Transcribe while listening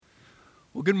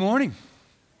Well, good morning.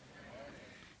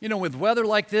 With weather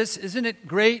like this, isn't it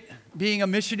great being a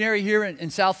missionary here in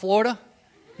South Florida?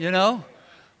 Someone's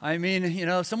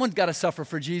got to suffer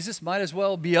for Jesus. Might as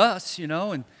well be us,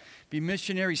 and be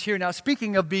missionaries here. Now,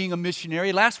 speaking of being a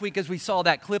missionary, last week as we saw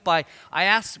that clip,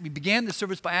 we began the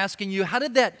service by asking you, how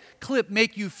did that clip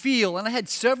make you feel? And I had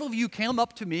several of you come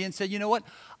up to me and said, you know what?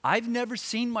 I've never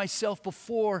seen myself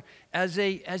before as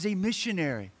a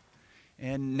missionary.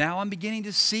 And now I'm beginning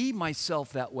to see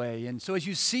myself that way. And so as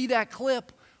you see that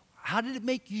clip, how did it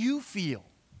make you feel?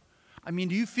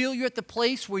 Do you feel you're at the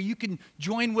place where you can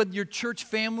join with your church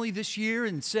family this year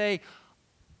and say,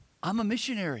 I'm a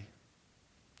missionary?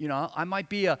 I might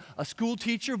be a school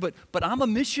teacher, but I'm a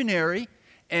missionary,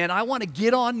 and I want to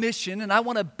get on mission, and I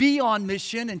want to be on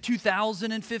mission in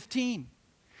 2015.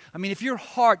 If your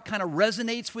heart kind of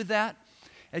resonates with that,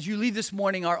 as you leave this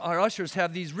morning, our ushers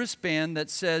have these wristbands that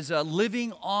says,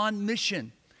 Living on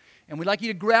Mission. And we'd like you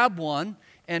to grab one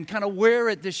and kind of wear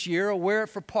it this year, or wear it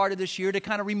for part of this year, to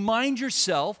kind of remind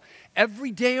yourself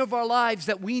every day of our lives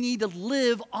that we need to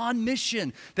live on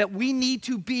mission, that we need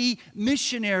to be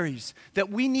missionaries, that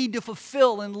we need to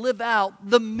fulfill and live out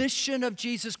the mission of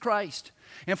Jesus Christ.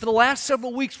 And for the last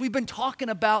several weeks, we've been talking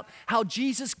about how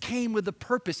Jesus came with a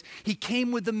purpose. He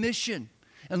came with a mission.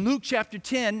 In Luke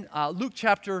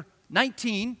chapter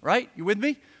 19, right? You with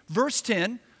me? Verse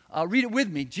 10, read it with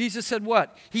me. Jesus said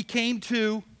what? He came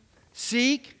to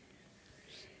seek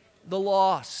the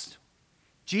lost.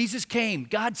 Jesus came.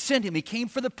 God sent him. He came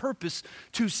for the purpose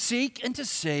to seek and to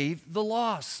save the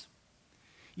lost.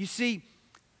 You see,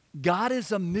 God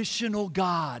is a missional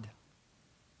God.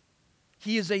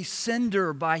 He is a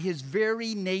sender by his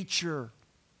very nature.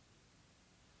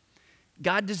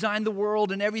 God designed the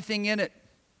world and everything in it,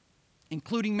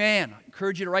 including man. I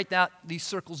encourage you to write these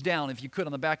circles down, if you could,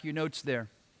 on the back of your notes there.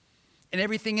 And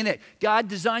everything in it. God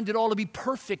designed it all to be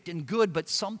perfect and good, but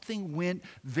something went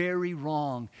very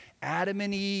wrong. Adam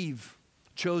and Eve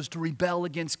chose to rebel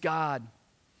against God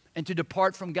and to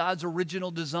depart from God's original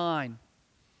design.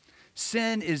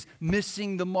 Sin is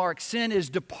missing the mark. Sin is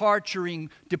departing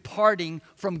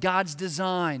from God's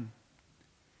design.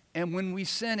 And when we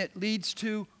sin, it leads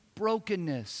to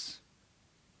brokenness.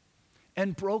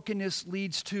 And brokenness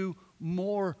leads to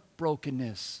more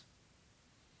brokenness.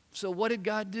 So what did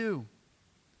God do?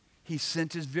 He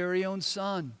sent his very own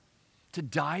Son to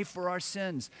die for our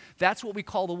sins. That's what we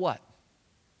call the what?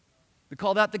 We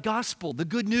call that the gospel, the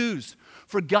good news.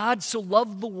 For God so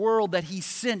loved the world that he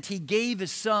gave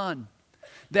his Son,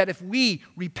 that if we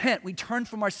repent, we turn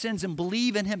from our sins and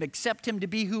believe in him, accept him to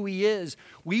be who he is,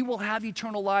 we will have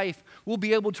eternal life. We'll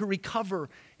be able to recover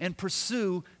and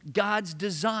pursue God's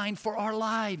design for our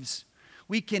lives.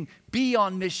 We can be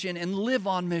on mission and live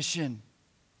on mission.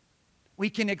 We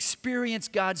can experience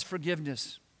God's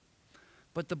forgiveness.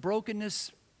 But the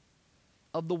brokenness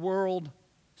of the world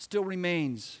still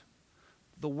remains.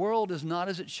 The world is not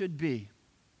as it should be,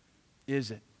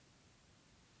 is it?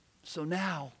 So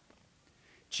now,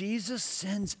 Jesus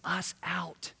sends us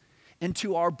out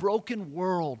into our broken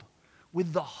world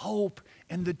with the hope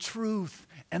and the truth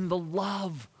and the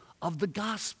love of the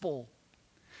gospel.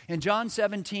 In John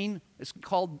 17, it's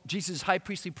called Jesus' high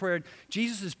priestly prayer.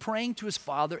 Jesus is praying to his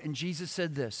Father, and Jesus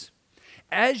said this: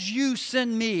 as you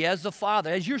send me, as the Father,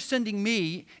 as you're sending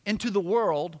me into the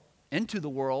world,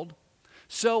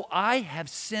 so I have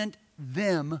sent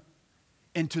them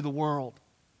into the world.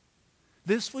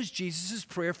 This was Jesus'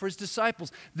 prayer for his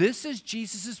disciples. This is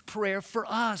Jesus' prayer for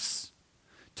us,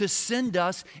 to send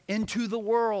us into the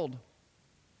world.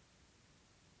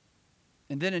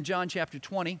 And then in John chapter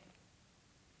 20,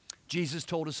 Jesus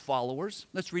told his followers,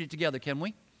 let's read it together, can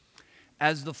we?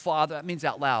 As the Father, that means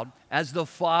out loud, as the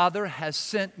Father has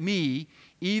sent me,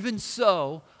 even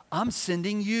so I'm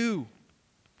sending you.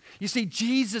 You see,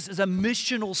 Jesus is a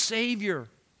missional Savior.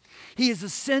 He is a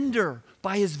sender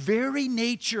by his very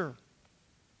nature.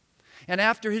 And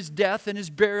after his death and his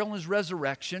burial and his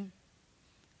resurrection,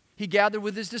 he gathered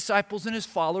with his disciples and his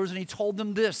followers, and he told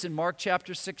them this in Mark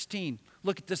chapter 16.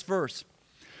 Look at this verse.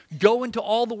 Go into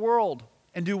all the world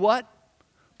and do what?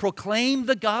 Proclaim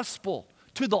the gospel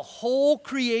to the whole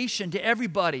creation, to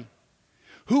everybody.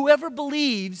 Whoever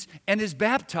believes and is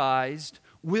baptized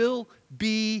will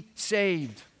be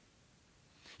saved.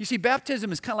 You see,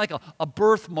 baptism is kind of like a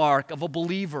birthmark of a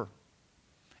believer.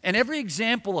 And every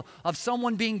example of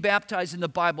someone being baptized in the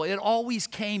Bible, it always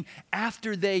came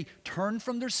after they turned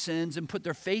from their sins and put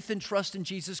their faith and trust in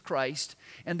Jesus Christ.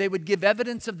 And they would give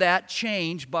evidence of that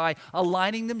change by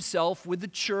aligning themselves with the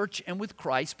church and with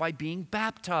Christ by being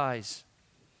baptized.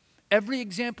 Every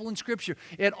example in Scripture,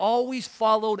 it always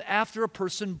followed after a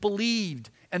person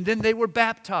believed, and then they were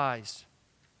baptized.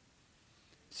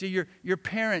 See, your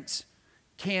parents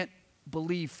can't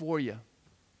believe for you.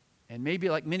 And maybe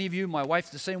like many of you, my wife's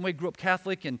the same way, grew up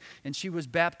Catholic, and she was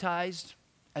baptized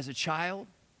as a child.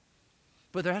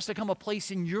 But there has to come a place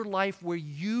in your life where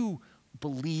you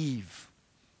believe.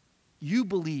 You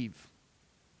believe.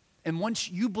 And once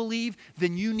you believe,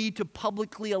 then you need to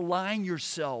publicly align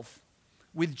yourself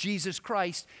with Jesus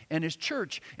Christ and His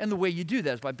church. And the way you do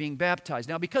that is by being baptized.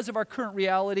 Now, because of our current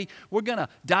reality, we're going to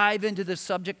dive into this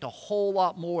subject a whole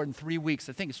lot more in 3 weeks.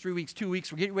 I think it's 3 weeks, 2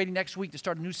 weeks. We're getting ready next week to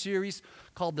start a new series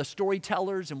called The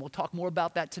Storytellers, and we'll talk more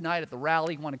about that tonight at the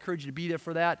rally. I want to encourage you to be there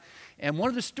for that. And one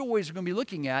of the stories we're going to be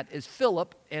looking at is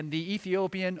Philip and the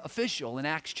Ethiopian official in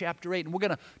Acts chapter 8. And we're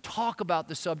going to talk about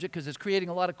the subject because it's creating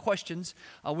a lot of questions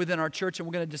within our church, and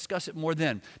we're going to discuss it more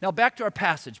then. Now, back to our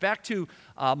passage, back to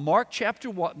Mark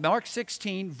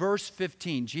 16, verse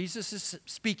 15. Jesus is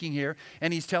speaking here,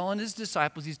 and He's telling His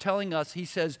disciples, He's telling us, He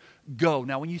says, go.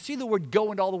 Now, when you see the word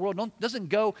go into all the world, doesn't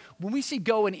go, when we see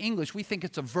go in English, we think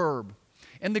it's a verb.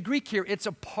 In the Greek here, it's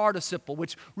a participle,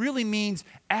 which really means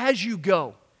as you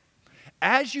go,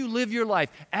 as you live your life,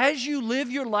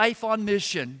 on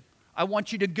mission, I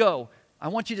want you to go. I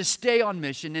want you to stay on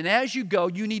mission. And as you go,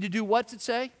 you need to do what's it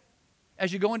say?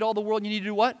 As you go into all the world, you need to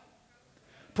do what?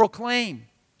 Proclaim.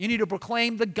 You need to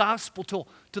proclaim the gospel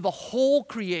to the whole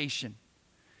creation.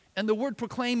 And the word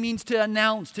proclaim means to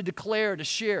announce, to declare, to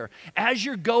share. As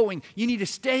you're going, you need to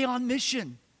stay on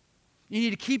mission. You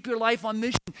need to keep your life on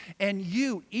mission. And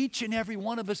you, each and every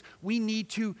one of us, we need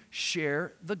to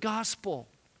share the gospel.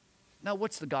 Now,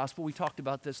 what's the gospel? We talked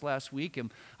about this last week,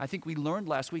 and I think we learned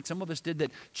last week, some of us did,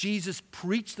 that Jesus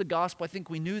preached the gospel. I think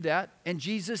we knew that. And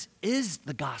Jesus is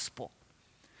the gospel.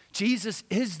 Jesus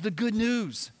is the good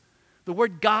news. The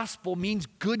word gospel means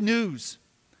good news.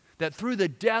 That through the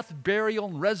death, burial,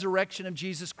 and resurrection of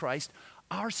Jesus Christ,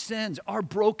 our sins, our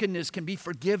brokenness can be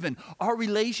forgiven. Our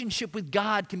relationship with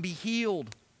God can be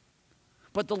healed.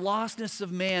 But the lostness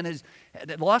of man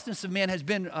has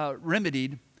been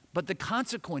remedied, but the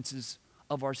consequences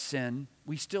of our sin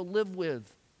we still live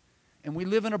with. And we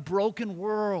live in a broken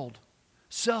world.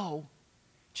 So,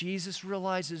 Jesus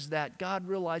realizes that. God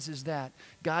realizes that.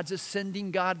 God's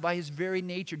ascending God by His very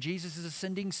nature. Jesus is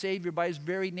ascending Savior by His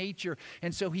very nature.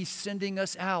 And so He's sending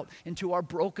us out into our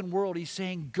broken world. He's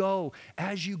saying, go.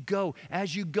 As you go,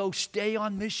 stay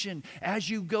on mission. As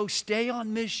you go, stay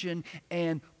on mission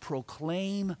and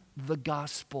proclaim the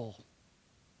gospel.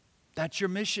 That's your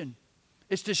mission.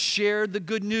 It's to share the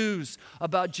good news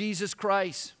about Jesus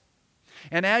Christ.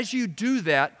 And as you do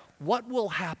that, what will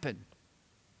happen?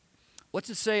 What's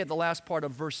it say at the last part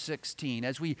of verse 16?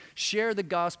 As we share the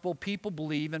gospel, people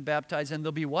believe and baptize, and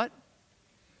they'll be what?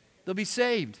 They'll be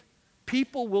saved.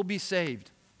 People will be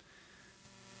saved.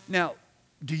 Now,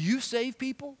 do you save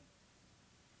people?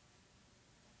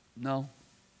 No.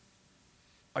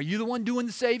 Are you the one doing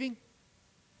the saving?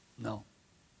 No.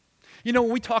 You know,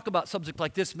 when we talk about subjects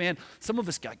like this, man, some of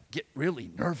us get really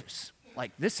nervous.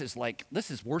 This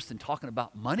is worse than talking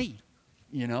about money.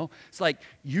 You know, it's like,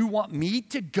 you want me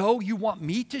to go, you want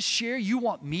me to share, you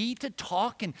want me to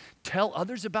talk and tell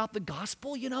others about the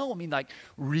gospel, you know? I mean, like,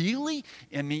 really?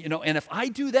 I mean, you know, and if I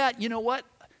do that, you know what?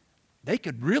 They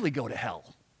could really go to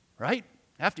hell, right?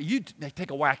 After you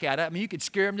take a whack at it, I mean, you could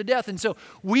scare them to death. And so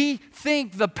we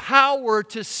think the power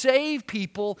to save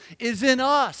people is in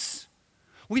us.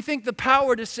 We think the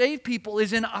power to save people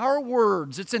is in our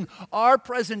words. It's in our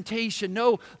presentation.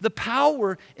 No, the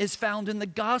power is found in the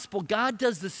gospel. God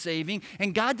does the saving,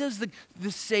 and God does the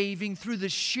saving through the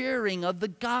sharing of the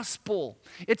gospel.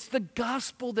 It's the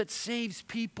gospel that saves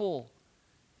people.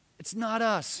 It's not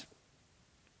us.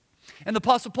 And the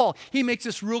Apostle Paul, he makes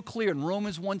this real clear in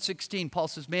Romans 1:16. Paul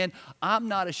says, man, I'm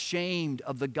not ashamed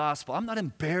of the gospel. I'm not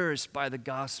embarrassed by the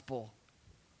gospel.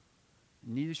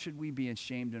 Neither should we be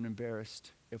ashamed and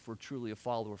embarrassed if we're truly a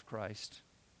follower of Christ.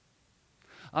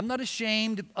 I'm not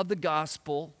ashamed of the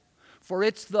gospel, for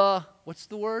it's the, what's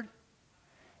the word?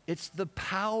 It's the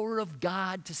power of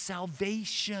God to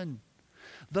salvation.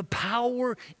 The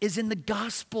power is in the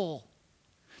gospel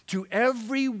to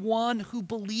everyone who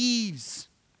believes.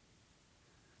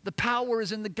 The power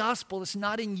is in the gospel. It's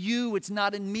not in you. It's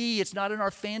not in me. It's not in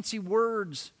our fancy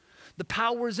words. The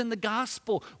power is in the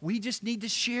gospel. We just need to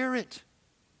share it.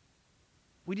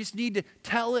 We just need to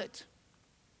tell it.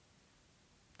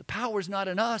 The power is not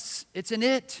in us, it's in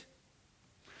it.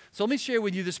 So let me share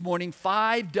with you this morning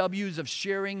 5 W's of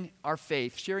sharing our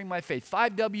faith, sharing my faith.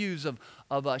 5 W's of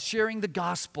sharing the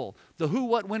gospel. The who,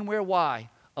 what, when, where, why.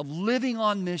 Of living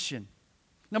on mission.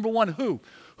 Number 1, who?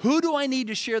 Who do I need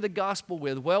to share the gospel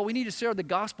with? Well, we need to share the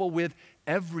gospel with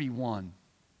everyone.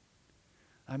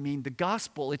 I mean, the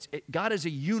gospel, God is a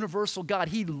universal God.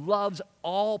 He loves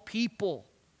all people.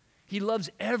 He loves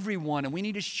everyone, and we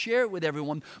need to share it with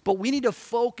everyone, but we need to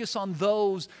focus on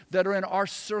those that are in our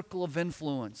circle of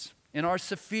influence, in our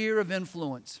sphere of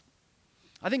influence.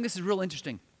 I think this is real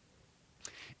interesting.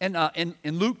 And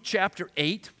in Luke chapter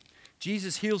 8,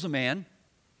 Jesus heals a man.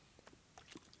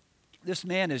 This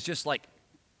man is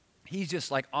he's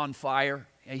just like on fire.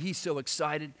 And he's so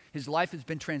excited. His life has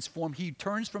been transformed. He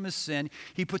turns from his sin.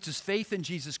 He puts his faith in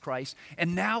Jesus Christ.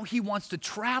 And now he wants to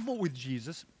travel with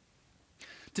Jesus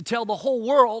to tell the whole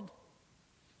world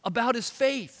about his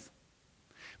faith.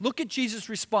 Look at Jesus'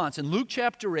 response. In Luke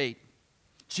chapter 8,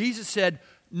 Jesus said,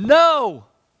 "No,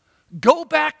 go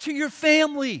back to your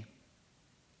family.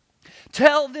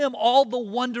 Tell them all the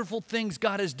wonderful things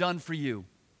God has done for you."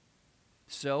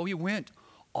 So he went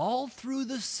all through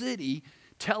the city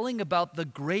telling about the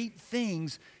great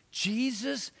things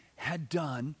Jesus had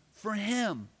done for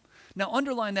him. Now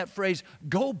underline that phrase,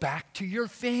 go back to your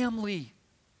family.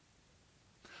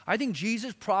 I think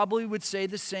Jesus probably would say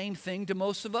the same thing to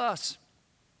most of us.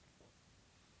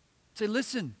 Say,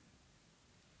 listen,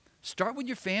 start with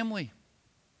your family.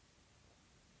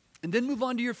 And then move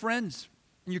on to your friends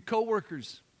and your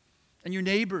coworkers and your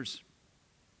neighbors.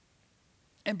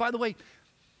 And by the way,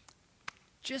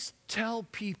 just tell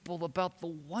people about the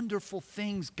wonderful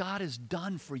things God has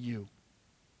done for you.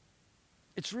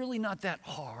 It's really not that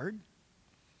hard.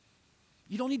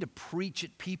 You don't need to preach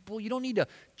at people. You don't need to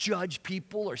judge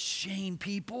people or shame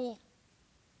people.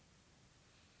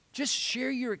 Just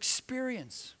share your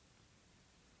experience.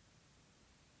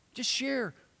 Just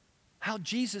share how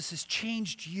Jesus has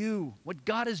changed you, what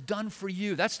God has done for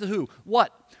you. That's the who.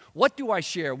 What? What do I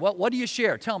share? What do you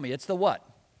share? Tell me. It's the what?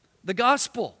 The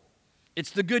gospel.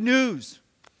 It's the good news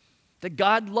that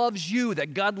God loves you,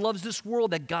 that God loves this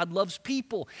world, that God loves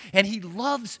people. And He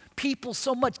loves people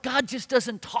so much. God just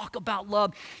doesn't talk about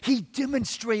love. He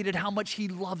demonstrated how much He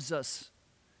loves us.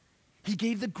 He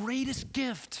gave the greatest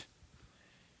gift,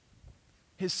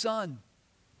 His Son.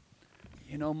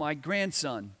 You know, my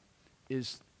grandson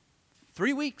is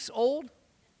 3 weeks old,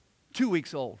 2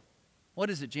 weeks old. What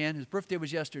is it, Jan? His birthday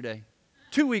was yesterday.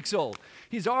 2 weeks old.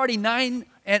 He's already 9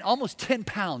 and almost 10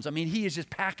 pounds. I mean, he is just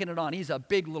packing it on. He's a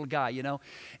big little guy, you know.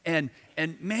 And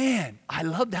man, I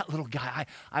love that little guy.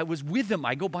 I was with him.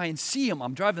 I go by and see him.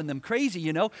 I'm driving them crazy,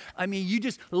 you know. I mean, you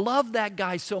just love that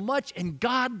guy so much. And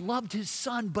God loved His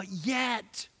Son, but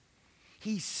yet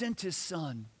He sent His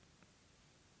Son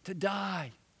to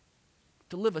die,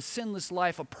 to live a sinless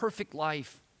life, a perfect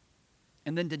life,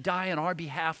 and then to die on our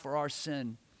behalf for our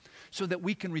sin, so that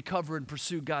we can recover and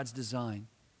pursue God's design.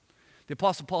 The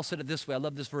Apostle Paul said it this way. I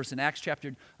love this verse in Acts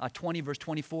chapter 20, verse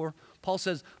 24. Paul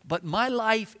says, but my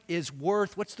life is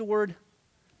worth, what's the word?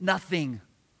 Nothing.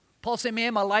 Paul said,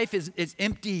 man, my life is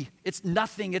empty. It's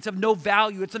nothing. It's of no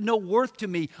value. It's of no worth to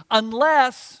me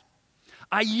unless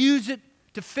I use it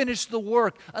to finish the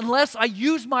work, unless I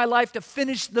use my life to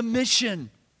finish the mission,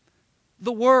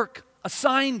 the work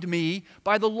assigned me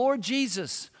by the Lord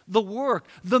Jesus. The work,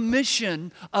 the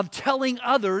mission of telling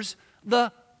others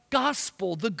the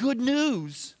gospel, the good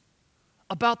news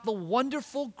about the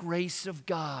wonderful grace of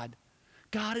God.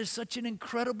 God is such an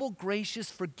incredible, gracious,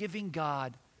 forgiving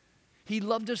God. He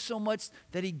loved us so much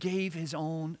that He gave His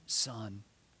own Son.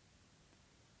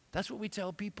 That's what we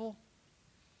tell people.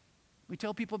 We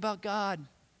tell people about God,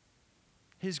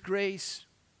 His grace,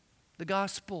 the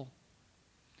gospel.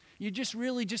 You're just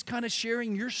really just kind of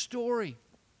sharing your story.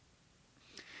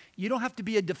 You don't have to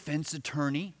be a defense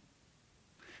attorney.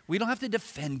 We don't have to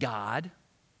defend God.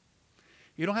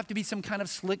 You don't have to be some kind of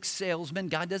slick salesman.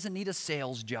 God doesn't need a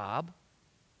sales job.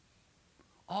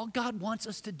 All God wants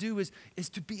us to do is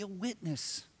to be a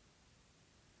witness.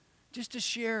 Just to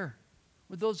share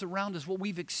with those around us what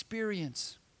we've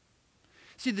experienced.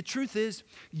 See, the truth is,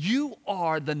 you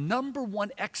are the number one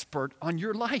expert on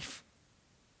your life.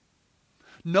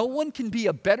 No one can be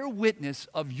a better witness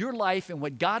of your life and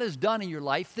what God has done in your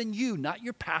life than you. Not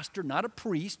your pastor, not a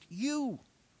priest, you.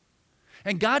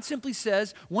 And God simply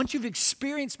says, once you've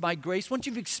experienced my grace, once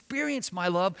you've experienced my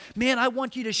love, man, I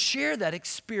want you to share that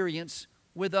experience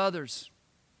with others.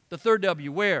 The third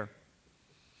W, where?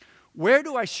 Where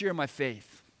do I share my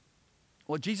faith?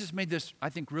 Well, Jesus made this, I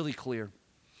think, really clear.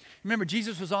 Remember,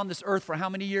 Jesus was on this earth for how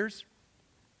many years?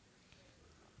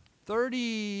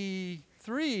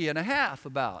 33 and a half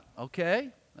about,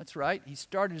 okay? That's right. He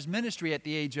started his ministry at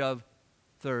the age of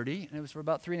 30, and it was for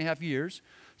about 3.5 years.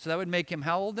 So that would make him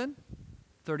how old then?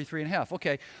 33 and a half.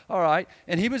 Okay, all right.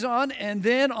 And he was on, and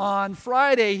then on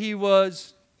Friday he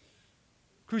was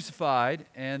crucified,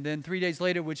 and then 3 days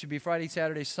later, which would be Friday,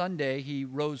 Saturday, Sunday, he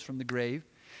rose from the grave.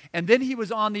 And then he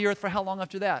was on the earth for how long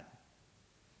after that?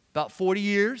 About 40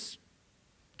 years.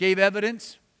 Gave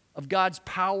evidence of God's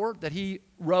power that he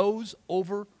rose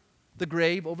over the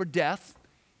grave, over death.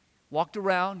 Walked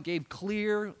around, gave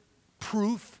clear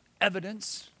proof,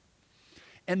 evidence.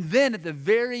 And then at the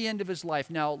very end of his life,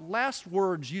 now last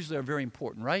words usually are very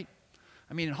important, right?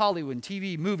 I mean, in Hollywood and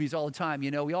TV, movies all the time,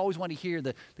 we always want to hear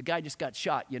the guy just got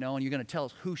shot, and you're going to tell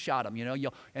us who shot him,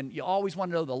 and you always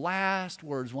want to know the last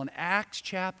words. When Acts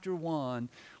chapter 1,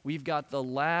 we've got the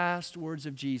last words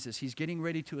of Jesus. He's getting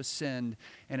ready to ascend,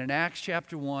 and in Acts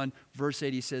chapter 1, verse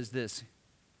 8, he says this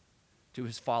to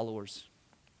his followers: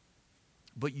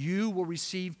 "But you will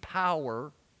receive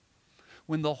power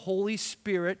when the Holy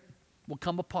Spirit will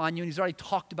come upon you." And he's already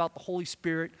talked about the Holy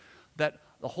Spirit, that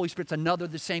the Holy Spirit's another,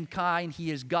 the same kind.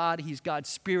 He is God. He's God's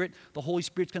Spirit. The Holy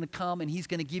Spirit's going to come, and he's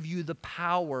going to give you the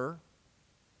power.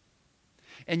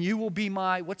 And you will be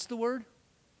my, what's the word?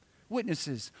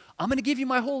 Witnesses. I'm going to give you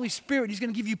my Holy Spirit. He's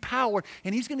going to give you power,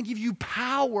 and he's going to give you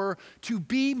power to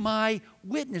be my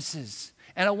witnesses.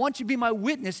 And I want you to be my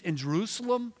witness in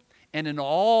Jerusalem and in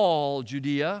all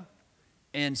Judea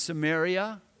and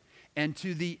Samaria and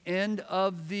to the end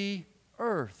of the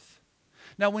earth.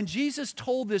 Now, when Jesus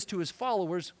told this to his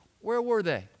followers, where were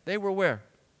they? They were where?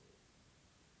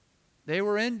 They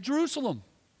were in Jerusalem.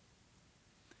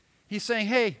 He's saying,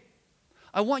 hey,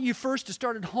 I want you first to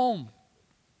start at home.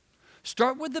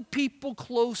 Start with the people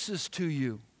closest to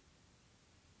you.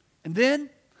 And then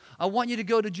I want you to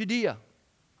go to Judea.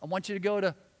 I want you to go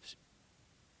to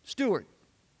Stuart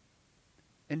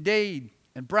and Dade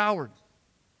and Broward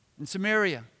and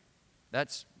Samaria.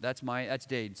 That's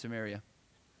Dade, Samaria.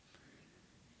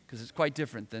 Because it's quite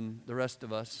different than the rest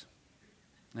of us.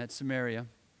 That's Samaria.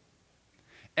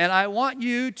 And I want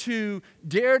you to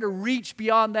dare to reach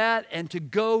beyond that and to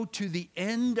go to the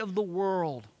end of the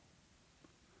world.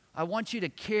 I want you to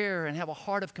care and have a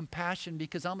heart of compassion,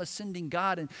 because I'm a sending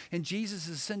God and Jesus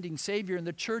is a sending Savior, and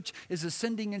the church is a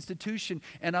sending institution,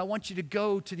 and I want you to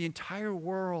go to the entire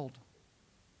world.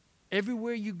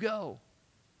 Everywhere you go,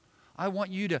 I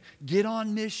want you to get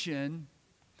on mission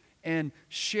and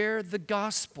share the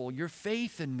gospel, your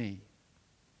faith in me.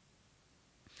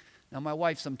 Now, my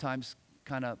wife sometimes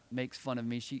kind of makes fun of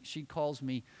me. She calls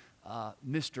me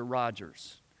Mr.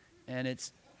 Rogers. And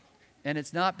it's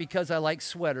not because I like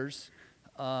sweaters.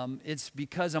 It's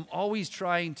because I'm always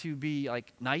trying to be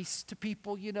like nice to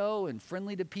people, and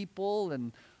friendly to people.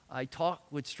 And I talk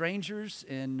with strangers.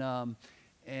 And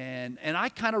I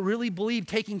kind of really believe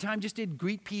taking time just to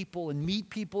greet people and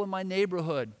meet people in my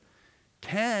neighborhood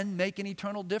can make an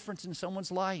eternal difference in someone's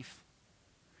life.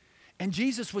 And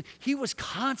Jesus, he was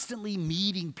constantly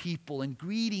meeting people and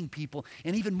greeting people.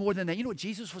 And even more than that, you know what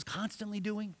Jesus was constantly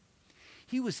doing?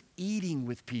 He was eating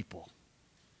with people.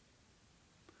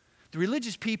 The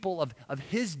religious people of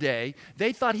his day,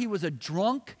 they thought he was a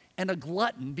drunk and a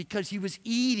glutton because he was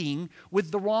eating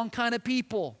with the wrong kind of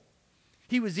people.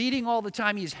 He was eating all the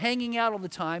time. He was hanging out all the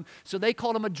time. So they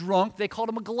called him a drunk. They called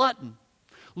him a glutton.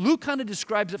 Luke kind of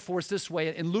describes it for us this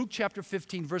way. In Luke chapter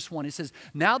 15, verse 1, it says,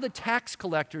 "Now the tax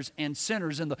collectors and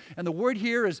sinners," and the word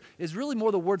here is really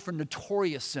more the word for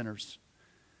notorious sinners.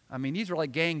 I mean, these were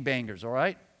like gangbangers, all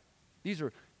right? These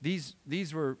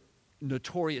were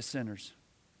notorious sinners.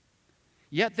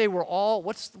 Yet they were all,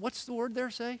 what's the word there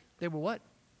say? They were what?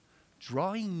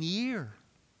 Drawing near.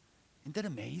 Isn't that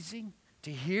amazing?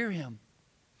 To hear him.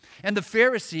 And the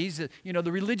Pharisees,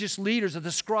 the religious leaders,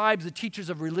 the scribes, the teachers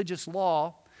of religious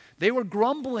law, they were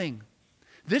grumbling.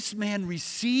 This man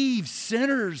receives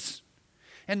sinners.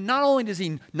 And not only is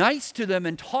he nice to them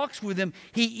and talks with them,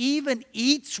 he even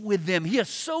eats with them. He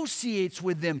associates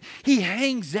with them. He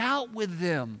hangs out with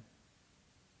them.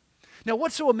 Now,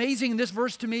 what's so amazing in this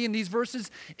verse to me, in these verses,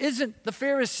 isn't the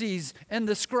Pharisees and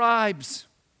the scribes.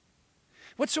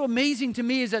 What's so amazing to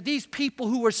me is that these people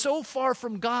who were so far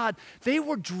from God, they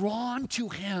were drawn to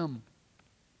him.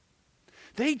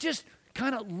 They just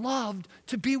kind of loved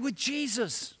to be with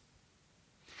Jesus.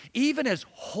 Even as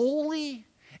holy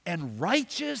and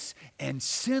righteous and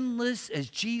sinless as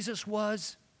Jesus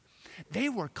was, they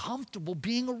were comfortable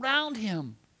being around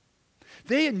him.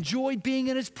 They enjoyed being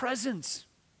in his presence.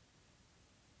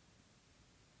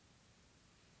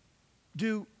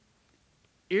 Do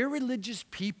irreligious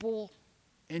people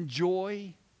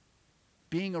enjoy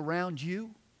being around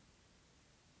you?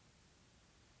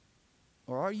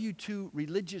 Or are you too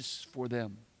religious for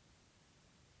them?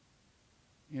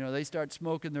 They start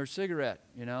smoking their cigarette,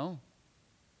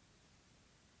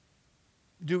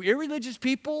 Do irreligious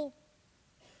people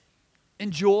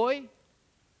enjoy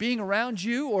being around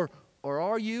you? Or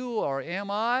are you, or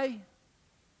am I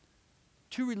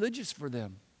too religious for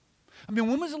them? I mean,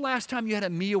 when was the last time you had a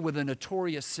meal with a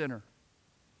notorious sinner?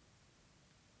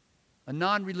 A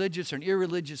non-religious or an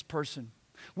irreligious person?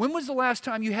 When was the last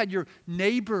time you had your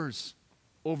neighbors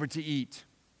over to eat?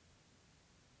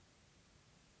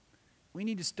 We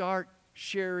need to start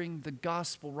sharing the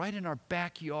gospel right in our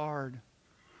backyard,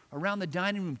 around the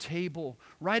dining room table,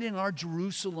 right in our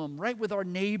Jerusalem, right with our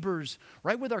neighbors,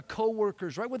 right with our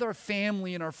coworkers, right with our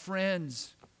family and our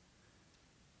friends.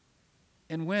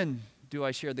 And when do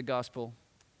I share the gospel?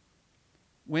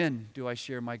 When do I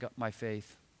share my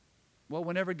faith? Well,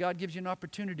 whenever God gives you an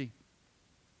opportunity.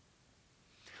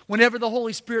 Whenever the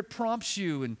Holy Spirit prompts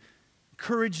you and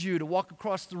encourages you to walk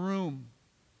across the room.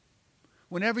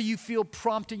 Whenever you feel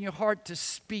prompt in your heart to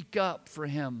speak up for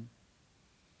Him,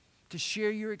 to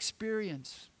share your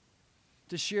experience,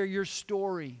 to share your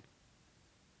story,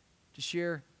 to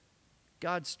share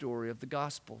God's story of the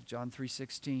gospel, John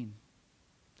 3:16.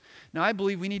 Now, I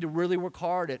believe we need to really work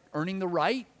hard at earning the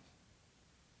right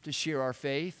to share our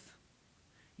faith.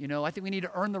 You know, I think we need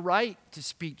to earn the right to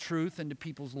speak truth into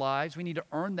people's lives. We need to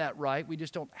earn that right. We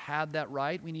just don't have that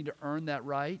right. We need to earn that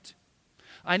right.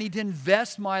 I need to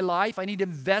invest my life. I need to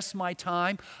invest my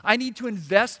time. I need to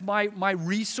invest my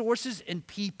resources in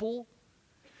people,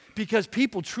 because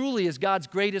people truly is God's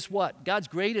greatest what? God's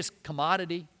greatest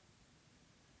commodity.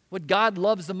 What God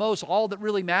loves the most, all that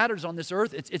really matters on this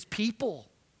earth, it's people.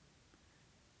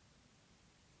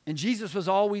 And Jesus was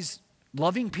always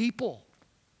loving people.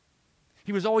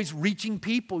 He was always reaching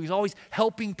people. He was always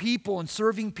helping people and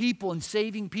serving people and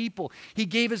saving people. He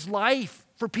gave His life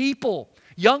for people.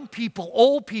 Young people,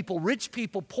 old people, rich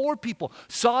people, poor people,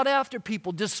 sought after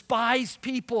people, despised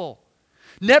people.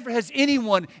 Never has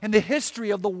anyone in the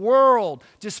history of the world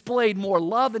displayed more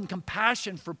love and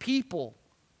compassion for people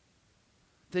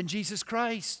than Jesus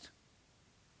Christ,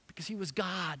 because He was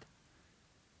God.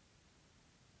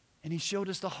 And He showed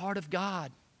us the heart of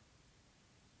God.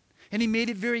 And He made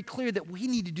it very clear that we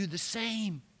need to do the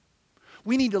same.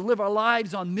 We need to live our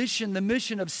lives on mission, the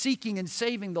mission of seeking and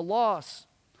saving the lost.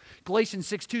 Galatians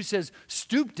 6:2 says,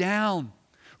 stoop down,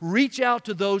 reach out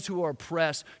to those who are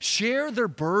oppressed, share their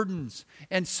burdens,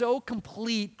 and so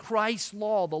complete Christ's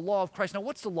law, the law of Christ. Now,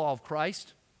 what's the law of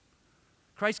Christ?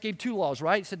 Christ gave 2 laws,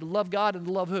 right? He said to love God and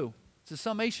to love who? It's a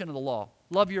summation of the law.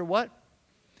 Love your what?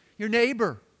 Your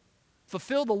neighbor.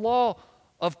 Fulfill the law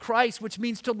of Christ, which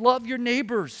means to love your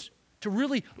neighbors, to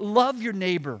really love your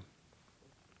neighbor.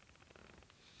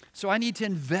 So I need to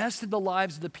invest in the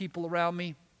lives of the people around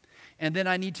me, and then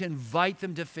I need to invite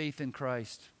them to faith in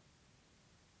Christ.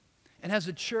 And as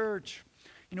a church,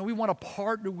 you know, we want to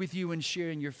partner with you in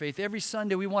sharing your faith. Every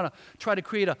Sunday we want to try to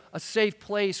create a safe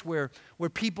place where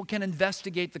people can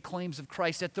investigate the claims of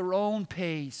Christ at their own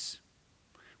pace.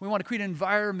 We want to create an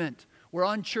environment where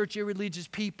unchurched, irreligious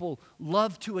people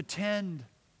love to attend.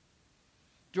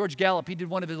 George Gallup, he did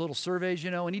one of his little surveys,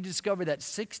 and he discovered that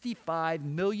 65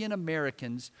 million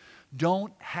Americans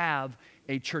don't have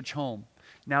a church home.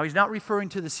 Now, he's not referring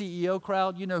to the CEO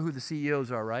crowd. You know who the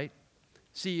CEOs are, right?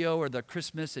 CEO or the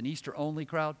Christmas and Easter only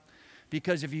crowd.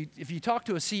 Because if you talk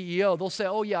to a CEO, they'll say,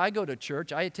 oh yeah, I go to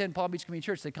church. I attend Palm Beach Community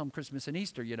Church. They come Christmas and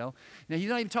Easter, Now, he's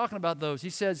not even talking about those. He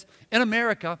says, in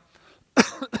America,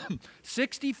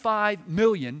 65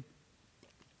 million,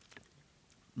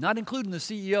 not including the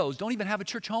CEOs, don't even have a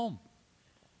church home.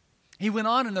 He went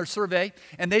on in their survey,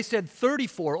 and they said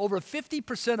over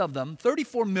 50% of them,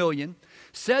 34 million,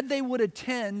 said they would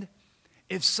attend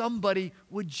if somebody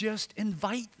would just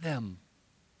invite them.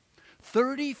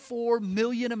 34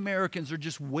 million Americans are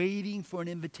just waiting for an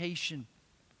invitation.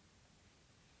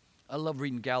 I love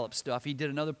reading Gallup stuff. He did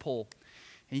another poll,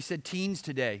 and he said teens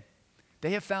today,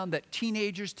 they have found that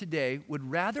teenagers today would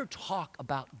rather talk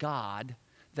about God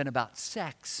than about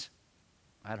sex.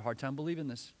 I had a hard time believing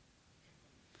this.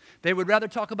 They would rather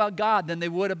talk about God than they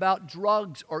would about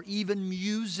drugs or even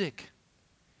music.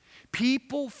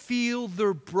 People feel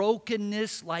their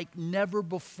brokenness like never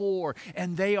before,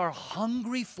 and they are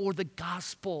hungry for the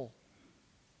gospel.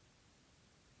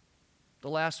 The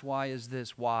last why is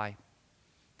this, why?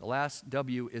 The last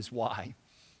W is why.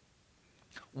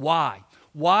 Why?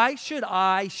 Why should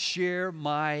I share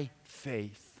my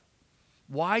faith?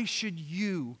 Why should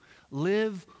you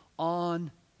live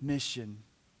on mission?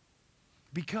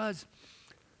 Because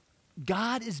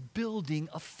God is building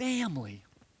a family,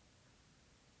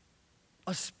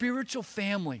 a spiritual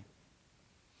family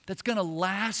that's going to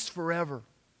last forever.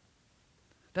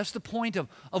 That's the point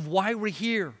of why we're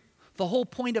here. The whole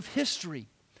point of history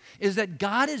is that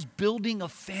God is building a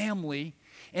family,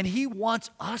 and He wants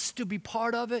us to be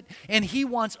part of it, and He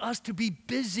wants us to be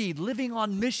busy, living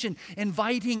on mission,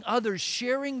 inviting others,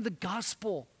 sharing the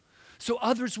gospel, so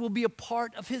others will be a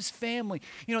part of His family.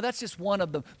 You know, that's just one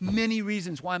of the many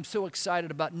reasons why I'm so excited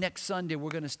about next Sunday.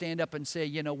 We're going to stand up and say,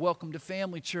 you know, welcome to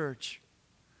Family Church.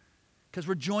 Because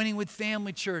we're joining with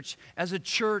Family Church as a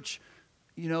church,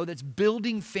 you know, that's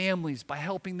building families by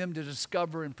helping them to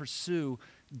discover and pursue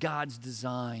God's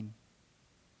design.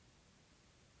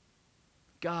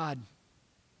 God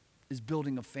is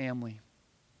building a family.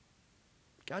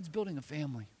 God's building a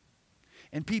family.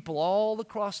 And people all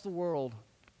across the world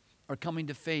are coming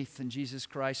to faith in Jesus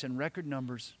Christ in record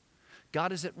numbers.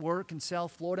 God is at work in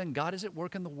South Florida, and God is at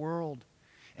work in the world.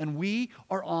 And we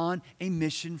are on a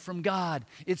mission from God.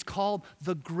 It's called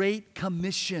the Great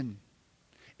Commission.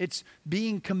 It's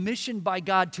being commissioned by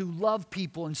God to love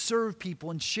people and serve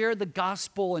people and share the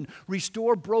gospel and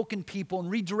restore broken people and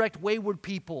redirect wayward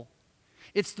people.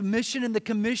 It's the mission and the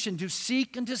commission to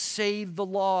seek and to save the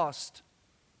lost.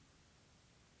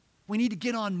 We need to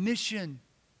get on mission.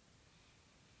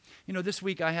 You know, this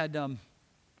week I had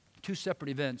 2 separate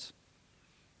events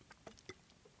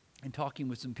and talking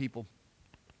with some people.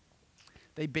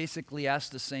 They basically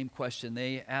asked the same question.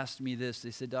 They asked me this.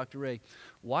 They said, Dr. Ray,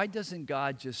 why doesn't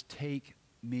God just take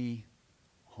me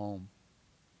home?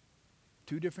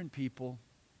 2 different people,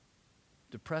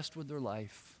 depressed with their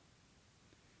life.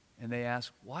 And they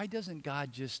asked, why doesn't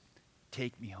God just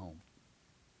take me home?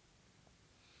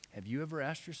 Have you ever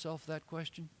asked yourself that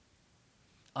question?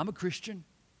 I'm a Christian.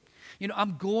 You know,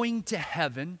 I'm going to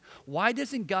heaven. Why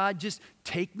doesn't God just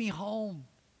take me home?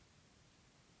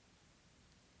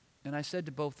 And I said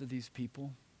to both of these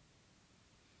people,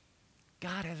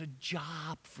 God has a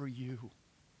job for you.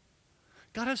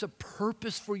 God has a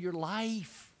purpose for your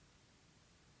life.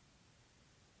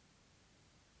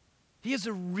 He has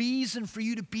a reason for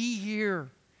you to be here.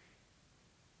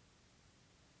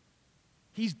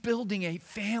 He's building a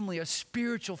family, a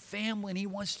spiritual family, and He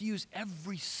wants to use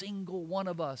every single one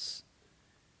of us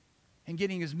and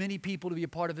getting as many people to be a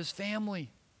part of His family.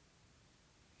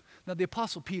 Now, the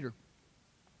Apostle Peter,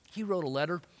 he wrote a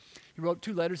letter. He wrote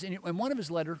 2 letters. And in one of his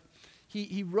letters,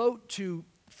 he wrote to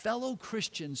fellow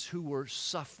Christians who were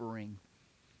suffering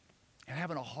and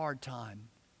having a hard time.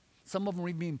 Some of them were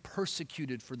even being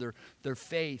persecuted for their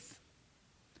faith.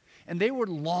 And they were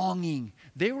longing.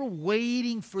 They were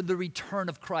waiting for the return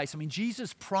of Christ. I mean,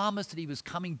 Jesus promised that He was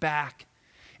coming back.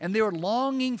 And they were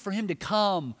longing for Him to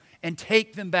come and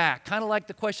take them back. Kind of like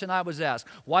the question I was asked.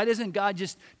 Why doesn't God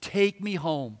just take me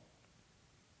home?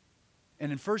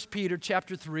 And in 1 Peter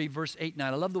chapter 3, verse 8 and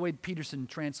 9, I love the way Peterson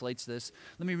translates this.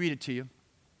 Let me read it to you.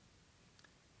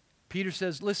 Peter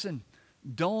says, listen,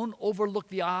 don't overlook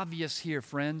the obvious here,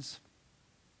 friends.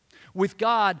 With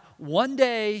God, one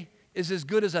day is as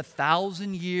good as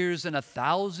 1,000 years, and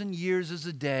 1,000 years is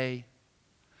a day.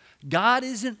 God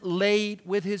isn't late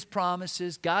with His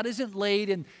promises. God isn't late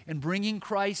in bringing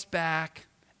Christ back,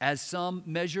 as some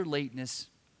measure lateness.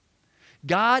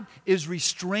 God is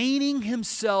restraining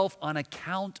Himself on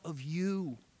account of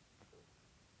you.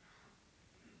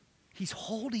 He's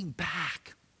holding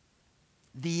back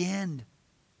the end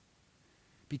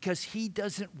because He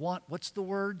doesn't want, what's the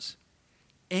words?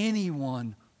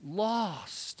 Anyone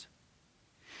lost.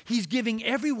 He's giving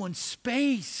everyone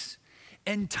space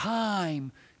and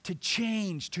time to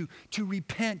change, to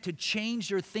repent, to change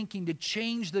their thinking, to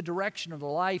change the direction of their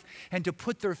life, and to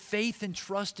put their faith and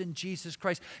trust in Jesus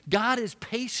Christ. God is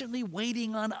patiently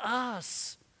waiting on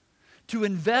us to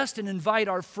invest and invite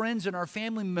our friends and our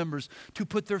family members to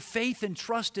put their faith and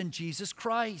trust in Jesus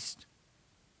Christ.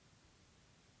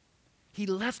 He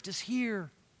left us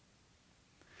here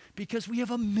because we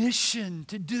have a mission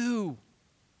to do.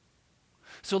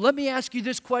 So let me ask you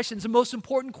this question. It's the most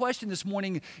important question this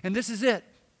morning, and this is it.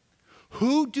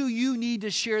 Who do you need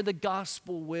to share the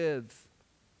gospel with?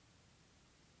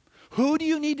 Who do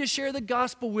you need to share the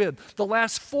gospel with? The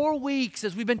last 4 weeks,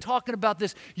 as we've been talking about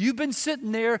this, you've been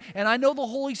sitting there, and I know the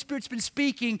Holy Spirit's been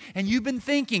speaking, and you've been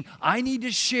thinking, I need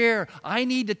to share. I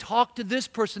need to talk to this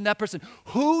person, that person.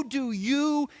 Who do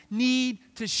you need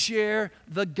to share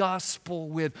the gospel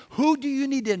with? Who do you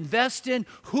need to invest in?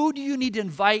 Who do you need to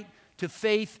invite to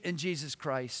faith in Jesus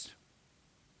Christ?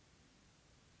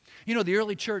 You know, the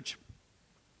early church,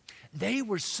 they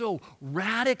were so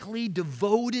radically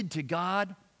devoted to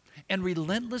God and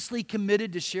relentlessly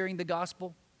committed to sharing the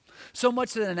gospel. So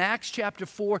much that in Acts chapter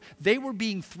 4, they were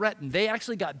being threatened. They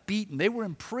actually got beaten. They were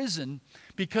in prison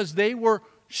because they were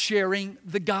sharing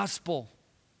the gospel.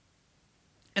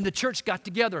 And the church got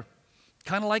together,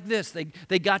 kind of like this.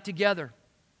 They got together.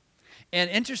 And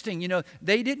interesting, you know,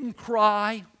 they didn't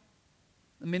cry.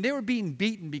 I mean, they were being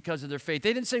beaten because of their faith.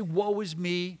 They didn't say, woe is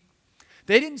me.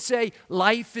 They didn't say,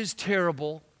 life is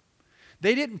terrible.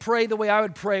 They didn't pray the way I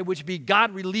would pray, which would be,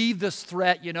 God, relieve this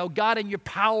threat. God, in your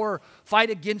power, fight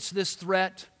against this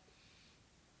threat.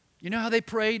 You know how they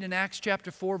prayed in Acts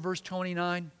chapter 4, verse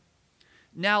 29?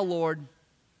 Now, Lord,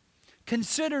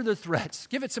 consider the threats.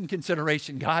 Give it some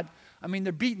consideration, God.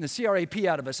 They're beating the crap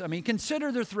out of us.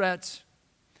 Consider their threats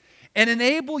and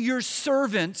enable your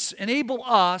servants, enable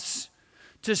us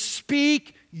to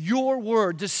speak your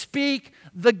word, to speak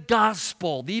the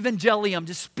gospel, the evangelium,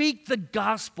 to speak the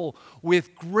gospel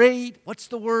with great, what's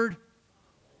the word?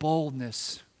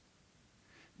 Boldness.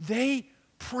 They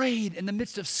prayed in the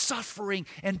midst of suffering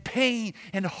and pain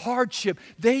and hardship.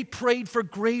 They prayed for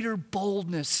greater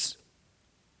boldness.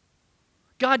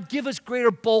 God, give us greater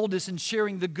boldness in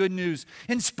sharing the good news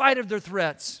in spite of their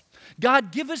threats.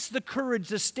 God, give us the courage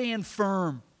to stand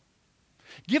firm.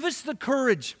 Give us the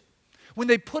courage when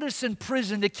they put us in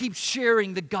prison to keep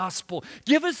sharing the gospel.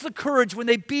 Give us the courage when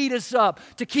they beat us up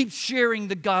to keep sharing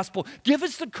the gospel. Give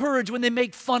us the courage when they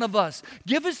make fun of us.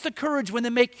 Give us the courage when they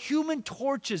make human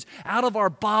torches out of our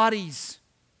bodies.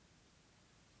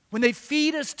 When they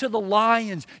feed us to the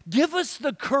lions. Give us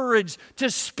the courage to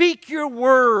speak your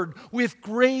word with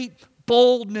great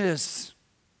boldness.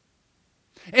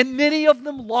 And many of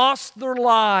them lost their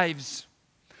lives.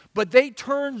 But they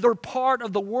turned their part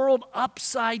of the world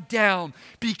upside down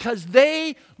because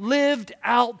they lived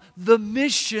out the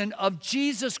mission of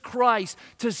Jesus Christ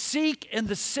to seek and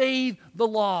to save the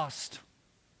lost.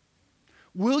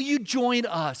 Will you join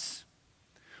us?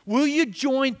 Will you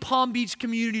join Palm Beach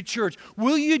Community Church?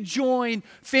 Will you join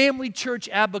Family Church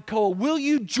Abacoa? Will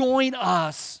you join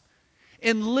us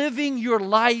in living your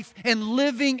life and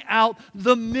living out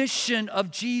the mission of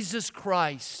Jesus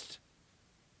Christ?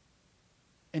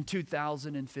 In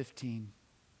 2015.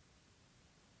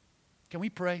 Can we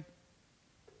pray?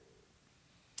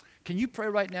 Can you pray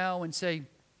right now and say,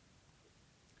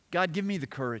 God, give me the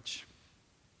courage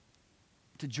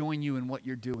to join you in what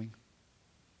you're doing.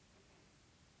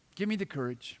 Give me the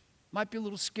courage. Might be a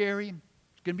little scary.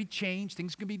 It's going to be change.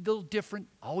 Things are going to be a little different.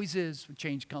 Always is when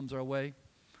change comes our way.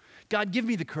 God, give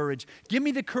me the courage. Give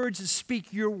me the courage to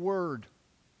speak your word.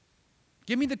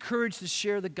 Give me the courage to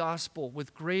share the gospel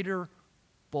with greater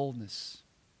boldness.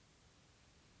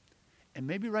 And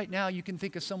maybe right now you can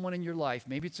think of someone in your life.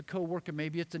 Maybe it's a coworker,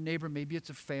 maybe it's a neighbor, maybe it's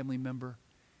a family member.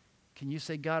 Can you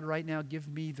say, God, right now give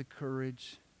me the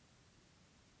courage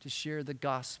to share the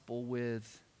gospel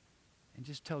with, and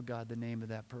just tell God the name of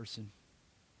that person.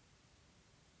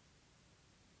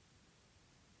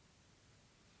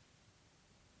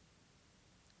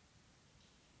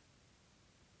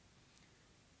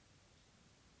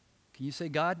 Can you say,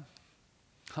 God,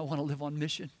 I want to live on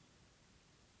mission.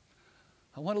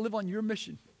 I want to live on your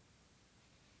mission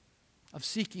of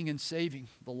seeking and saving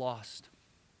the lost.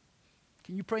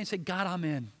 Can you pray and say, God, I'm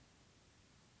in?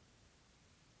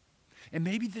 And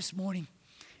maybe this morning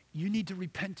you need to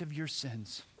repent of your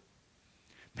sins.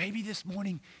 Maybe this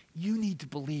morning you need to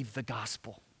believe the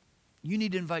gospel. You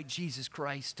need to invite Jesus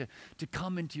Christ to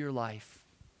come into your life.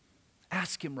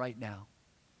 Ask him right now.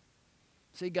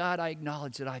 Say, God, I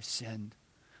acknowledge that I've sinned.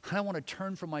 I want to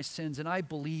turn from my sins, and I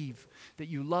believe that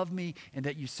you love me and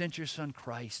that you sent your son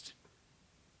Christ.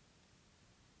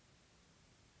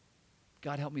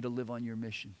 God, help me to live on your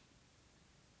mission.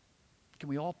 Can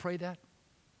we all pray that?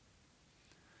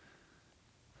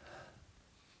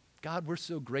 God, we're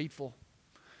so grateful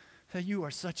that you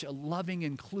are such a loving,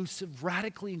 inclusive,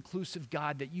 radically inclusive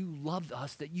God, that you loved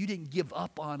us, that you didn't give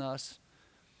up on us,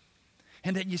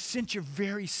 and that you sent your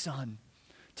very son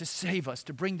to save us,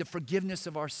 to bring the forgiveness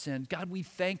of our sin. God, we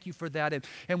thank you for that.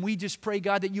 And we just pray,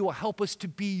 God, that you will help us to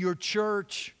be your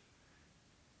church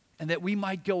and that we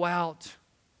might go out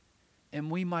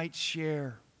and we might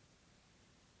share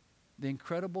the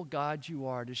incredible God you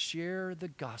are, to share the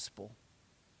gospel.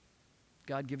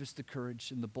 God, give us the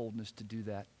courage and the boldness to do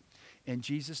that. In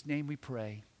Jesus' name we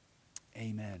pray,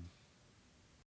 amen.